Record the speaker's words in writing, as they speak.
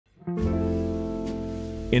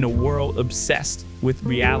In a world obsessed with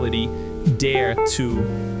reality, dare to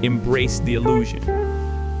embrace the illusion.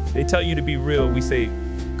 They tell you to be real, we say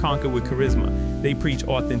conquer with charisma. They preach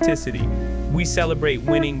authenticity. We celebrate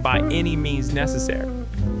winning by any means necessary.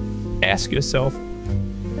 Ask yourself,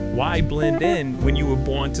 why blend in when you were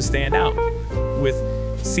born to stand out? With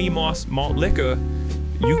CMOS malt liquor,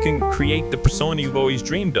 you can create the persona you've always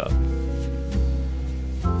dreamed of.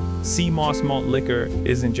 CMOS malt liquor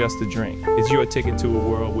isn't just a drink. It's your ticket to a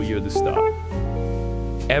world where you're the star.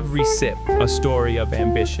 Every sip, a story of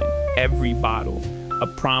ambition. Every bottle, a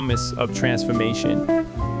promise of transformation.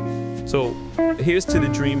 So here's to the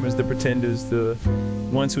dreamers, the pretenders, the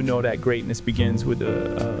ones who know that greatness begins with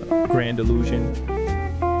a grand illusion.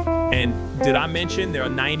 And did I mention there are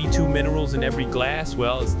 92 minerals in every glass?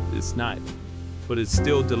 Well, it's not, but it's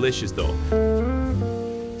still delicious though.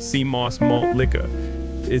 CMOS malt liquor.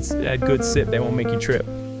 It's a good sip that won't make you trip.